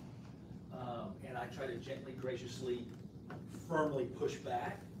that. And I try to gently, graciously, firmly push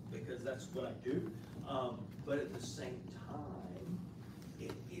back, because that's what I do. But at the same time,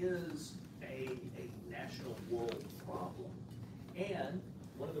 it is a national world problem. And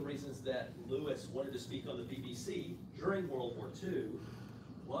one of the reasons that Lewis wanted to speak on the BBC during World War II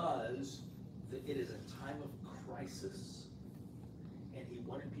was that it is a time of crisis. And he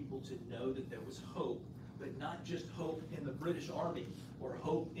wanted people to know that there was hope, but not just hope in the British Army, or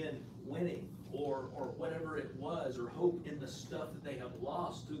hope in winning, or whatever it was, or hope in the stuff that they have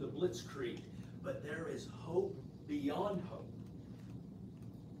lost through the Blitzkrieg, but there is hope beyond hope.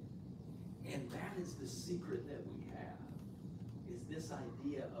 And that is the secret that we have, is this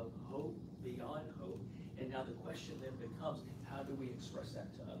idea of hope beyond hope. And now the question then becomes, how do we express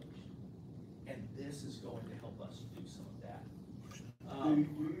that to others? And this is going to help us do some of that. Do you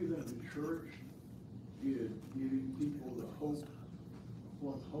think the church is giving people the hope,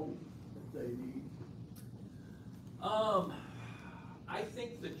 what hope that they need? I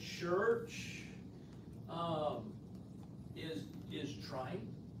think the church is trying.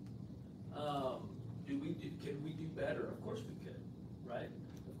 Can we do better? Of course we could, right?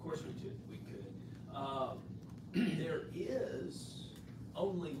 Of course we could. There is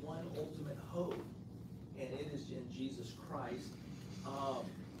only one ultimate hope, and it is in Jesus Christ.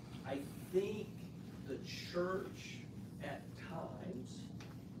 I think the church at times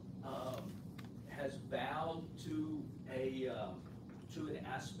has bowed to an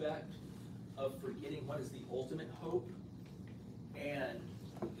aspect of forgetting what is the ultimate hope, and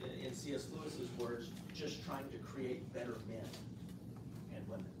in C.S. Lewis's words, just trying to create better men and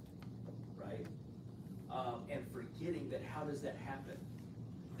women, right? And forgetting that how does that happen?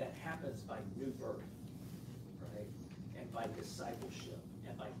 That happens by new birth, right? And by discipleship,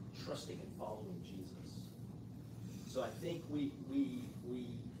 and by trusting and following Jesus. So I think we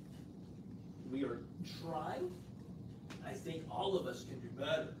are trying. I think all of us can do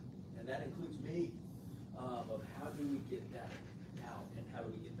better, and that includes me, of how do we get that out, and how do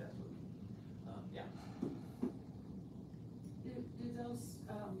we get that moving? Yeah. Do those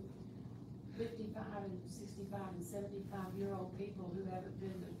 55 and 65 and 75-year-old people who haven't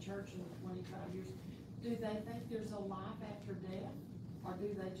been to church in 25 years, do they think there's a life after death? Or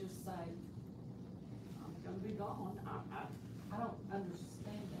do they just say, I'm gonna be gone? I don't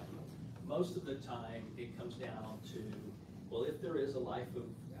understand that. Most of the time, it comes down to, well, if there is a life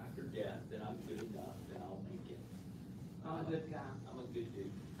after death, then I'm good enough, then I'll make it. I'm a good guy. I'm a good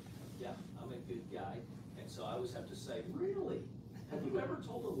dude. Yeah, I'm a good guy. And so I always have to say, really? Have you ever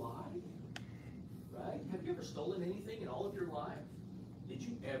told a lie? Right? Have you ever stolen anything in all of your life? did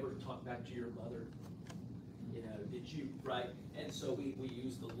you ever talk back to your mother? You know, did you, right? And so we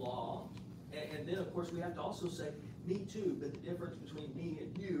use the law. And then, of course, we have to also say, me too, but the difference between me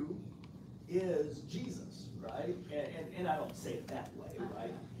and you is Jesus, right? And I don't say it that way,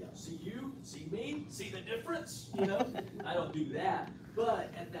 right? You know, see you, see me, see the difference, you know? I don't do that.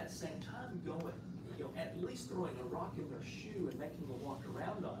 But at that same time, going, you know, at least throwing a rock in their shoe and making them walk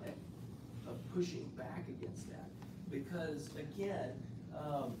around on it, of pushing back against that. Because, again,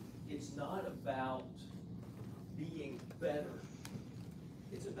 it's not about being better.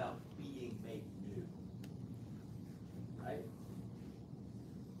 It's about being made new, right?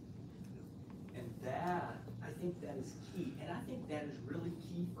 And that, I think that is key. And I think that is really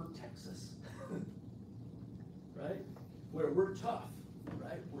key for Texas, right? Where we're tough,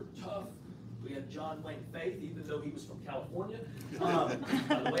 right? We're tough. We have John Wayne Faith, even though he was from California. By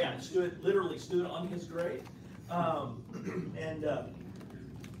the way, I literally stood on his grave.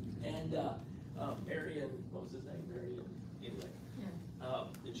 Marion, what was his name? Marion, anyway.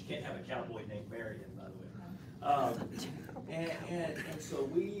 That you can't have a cowboy named Marion, by the way. And so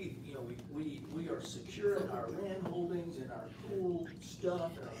we, you know, we are secure in our land holdings, in our cool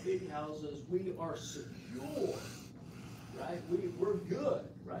stuff, in our big houses. We are secure, right? We're good,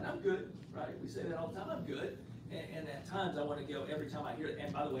 right? I'm good, right? We say that all the time, I'm good. And at times I want to go, every time I hear it,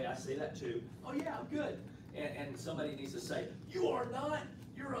 and by the way, I say that too, oh yeah, I'm good. And somebody needs to say, you are not,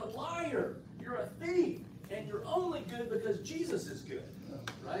 you're a liar, you're a thief, and you're only good because Jesus is good,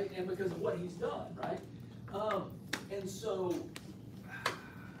 right? And because of what he's done, right? And so,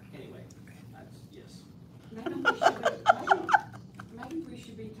 anyway, yes. Maybe we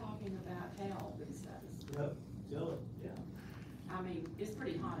should be talking about hell these days. Yep, tell it, yeah. I mean, it's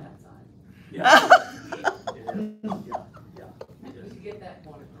pretty hot outside. Yeah. It is. Yeah. It is. You get that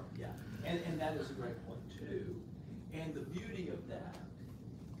point across. Yeah, and that is a great point too. And the beauty of that,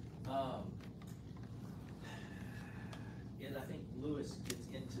 and I think Lewis gets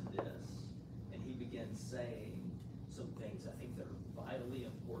into this, and he begins saying some things I think that are vitally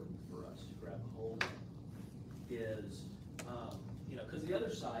important for us to grab a hold of, is, you know, because the other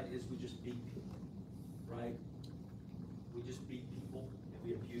side is we just beat people, right? We just beat people, and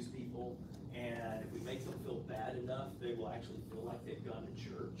we abuse people, and if we make them feel bad enough, they will actually feel like they've gone to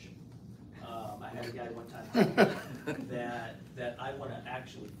church. I had a guy one time tell me that I want to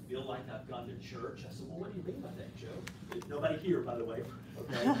actually feel like I've gone to church. I said, well, what do you mean by that, Joe? Nobody here, by the way.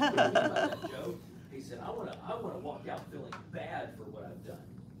 Okay, what do you mean by that, Joe? He said, I want to walk out feeling bad for what I've done.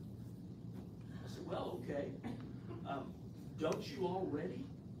 I said, well, okay. Don't you already?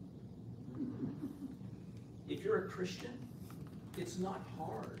 If you're a Christian, it's not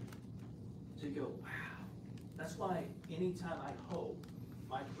hard to go, wow. That's why anytime I hope,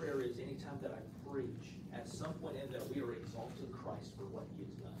 my prayer is anytime that I preach, at some point in there, we are exalting Christ for what he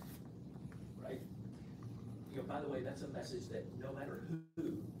has done, right? You know, by the way, that's a message that no matter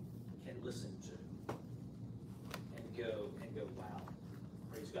who can listen to and go, wow,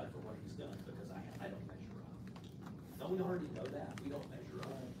 praise God for what he's done, because I don't measure up. Don't we already know that? We don't measure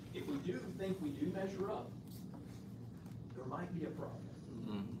up. If we do think we do measure up, there might be a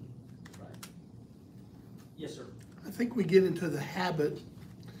problem, right? Yes, sir. I think we get into the habit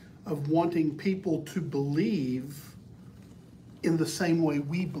of wanting people to believe in the same way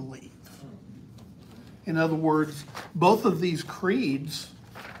we believe. In other words, both of these creeds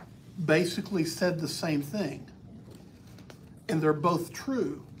basically said the same thing. And they're both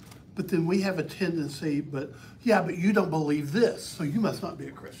true. But then we have a tendency, but you don't believe this, so you must not be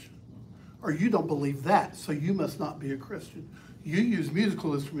a Christian. Or you don't believe that, so you must not be a Christian. You use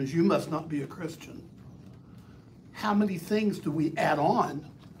musical instruments, you must not be a Christian. How many things do we add on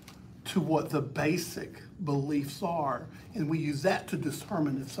to what the basic beliefs are, and we use that to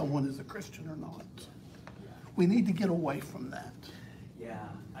determine if someone is a Christian or not? We need to get away from that. Yeah,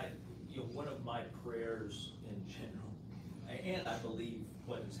 one of my prayers in general, and I believe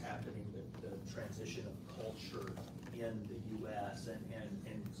what is happening, the transition of culture in the U.S. and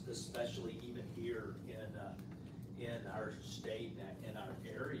especially even here in our state and in our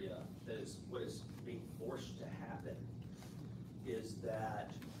area, that is what is being forced to happen, is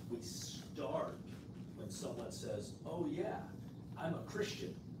that we start when someone says, oh yeah, I'm a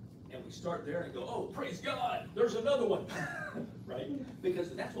Christian. And we start there and go, oh, praise God, there's another one, right? Because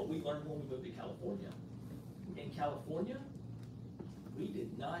that's what we learned when we moved to California. In California, we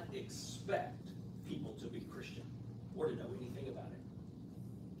did not expect people to be Christian or to know anything about it,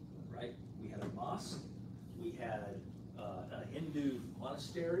 right? We had a mosque, we had a Hindu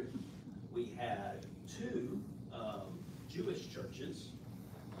monastery, we had 2 Jewish churches,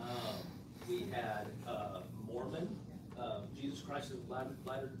 we had Mormon, Jesus Christ Christ of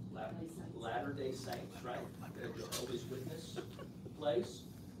Latter-day Saints, right? A Jehovah's Witness place.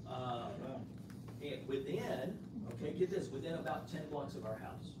 And within, okay, get this, within about 10 blocks of our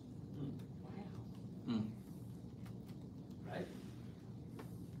house. Right?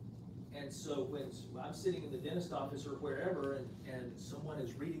 And so when I'm sitting in the dentist office or wherever and someone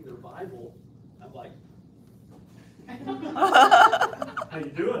is reading their Bible, I'm like, how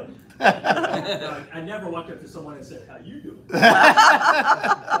you doing? I never walked up to someone and said, how you doing? But hey,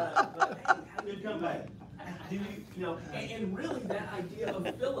 how you come back? Do you know, and really that idea of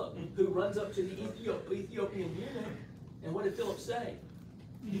Philip, who runs up to the Ethiopian eunuch, and what did Philip say?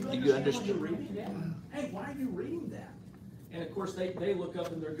 Do you understand what you're reading that? Hey, why are you reading that? And of course they look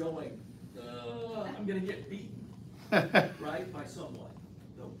up and they're going, I'm gonna get beaten, right, by someone.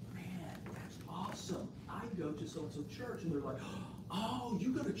 Go, man, that's awesome. I go to so-and-so church, and they're like, oh,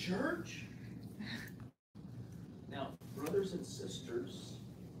 you go to church? Now, brothers and sisters,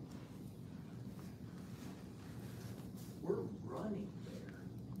 we're running there.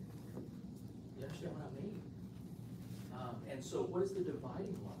 You understand what I mean? And so what is the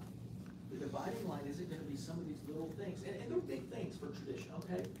dividing line? The dividing line isn't going to be some of these little things. And they're big things for tradition,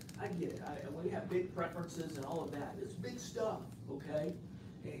 okay? I get it. We have big preferences and all of that. It's big stuff, okay?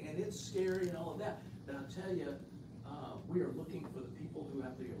 And it's scary and all of that. But I'll tell you, we are looking for the people who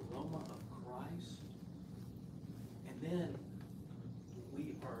have the aroma of Christ. And then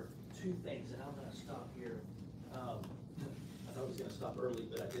we are two things, and I'm going to stop here. I thought I was going to stop early,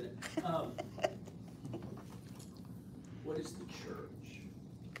 but I didn't. What is the church?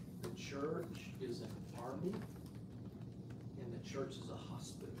 The church is an army, and the church is a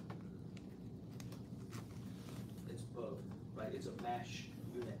hospital. It's both, right? It's a MASH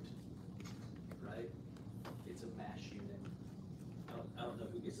unit, right? It's a MASH unit. I don't know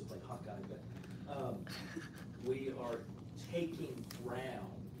who gets to play Hawkeye, but we are taking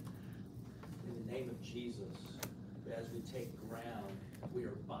ground in the name of Jesus. But as we take ground, we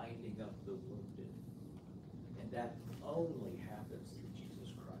are binding up the wounded. And that only happens through Jesus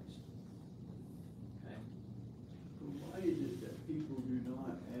Christ. Okay? Why is it that people do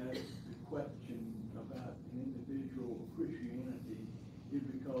not ask the question about an individual Christianity is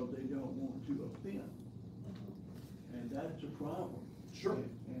because they don't want to offend. And that's a problem. Sure.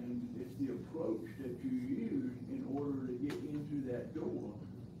 And it's the approach that you use in order to get into that door.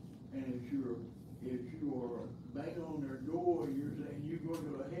 And if you're banging on their door, you're saying you're going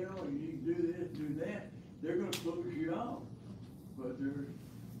to hell, and you need to do this, do that, they're going to close you off. But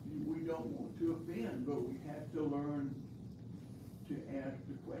we don't want to offend, but we have to learn to ask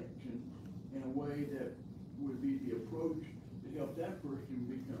the question in a way that would be the approach to help that person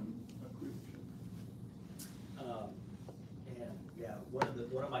become a Christian. And yeah,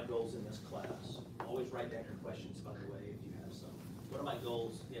 one of my goals in this class, always write down your questions, by the way, if you have some. One of my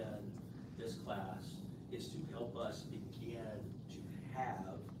goals in this class is to help us begin to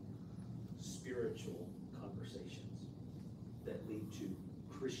have spiritual conversations that lead to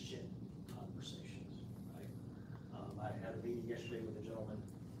Christian conversations, right? I had a meeting yesterday with a gentleman,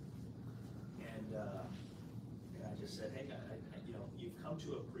 and I just said, hey, you've come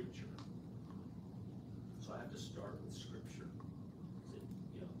to a preacher, so I have to start with Scripture.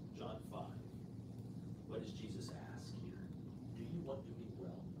 I said, John 5. What does Jesus ask here? Do you want to be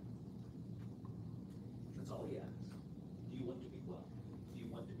well? That's all he asks. Do you want to be well? Do you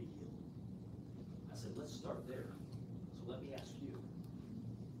want to be healed? I said, let's start there. So let me ask you,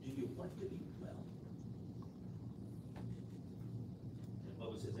 do you want to be well? And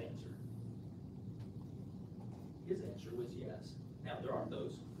what was his answer? His answer was yes. Now, there are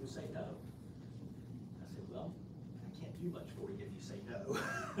those who say no. I said, well, I can't do much for you if you say no.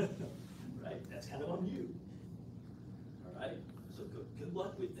 Right? That's kind of on you. All right? So good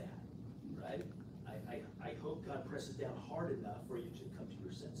luck with that. Right? I hope God presses down hard enough for you to come to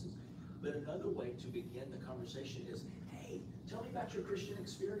your senses. But another way to begin the conversation is, hey, tell me about your Christian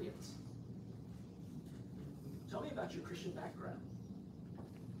experience. Tell me about your Christian background.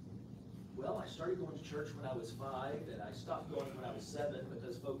 Well, I started going to church when I was 5, and I stopped going when I was 7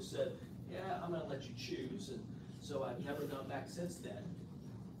 because folks said, yeah, I'm going to let you choose. And so I've never gone back since then.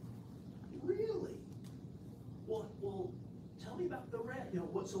 Really? Well, tell me about the rest.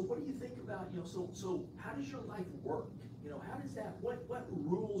 So what do you think about, so how does your life work? How does that, what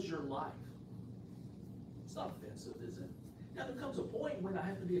rules your life? It's not offensive, is it? Now, there comes a point when I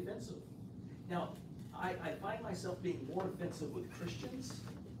have to be offensive. Now, I find myself being more offensive with Christians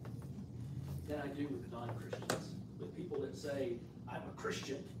than I do with non-Christians. With people that say, I'm a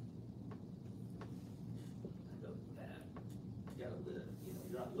Christian. I go, man, you gotta live.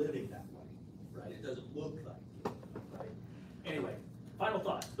 You're not living that way, right? It doesn't look like it, right? Anyway,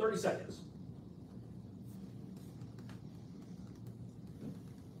 30 seconds.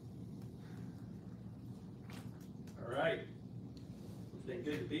 All right. It's been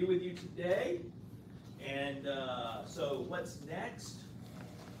good to be with you today. And so what's next?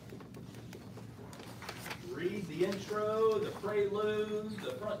 Read the intro, the prelude,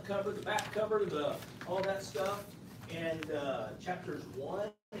 the front cover, the back cover, all that stuff, and chapters 1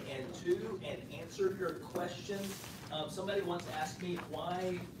 and 2, and answer your questions. Somebody once asked me,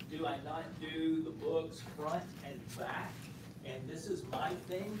 why do I not do the books front and back? And this is my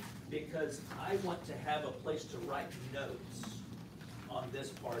thing, because I want to have a place to write notes on this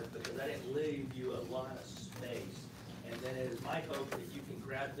part, because I didn't leave you a lot of space. And then it is my hope that you can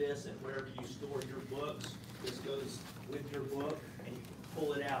grab this, and wherever you store your books, this goes with your book, and you can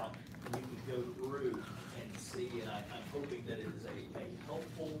pull it out, and you can go through and see, and I'm hoping that it is a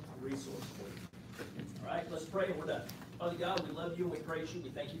helpful resource for you. All right, let's pray and we're done. Father God, we love you and we praise you. We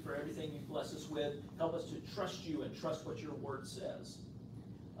thank you for everything you bless us with. Help us to trust you and trust what your word says.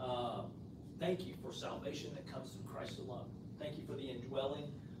 Thank you for salvation that comes through Christ alone. Thank you for the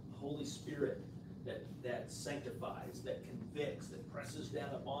indwelling Holy Spirit that sanctifies, that convicts, that presses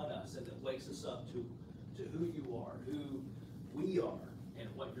down upon us, and that wakes us up to who you are, who we are, and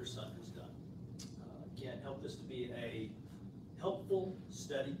what your Son has done. Again, help this to be a helpful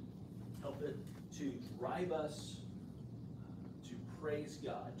study. Help it to drive us to praise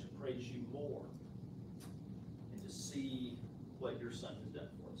God, to praise you more, and to see what your Son has done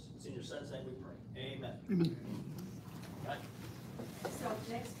for us. It's in your Son's name we pray. Amen. Amen. Right. So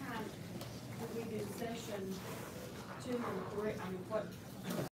next time, when we do session 2 and 3, what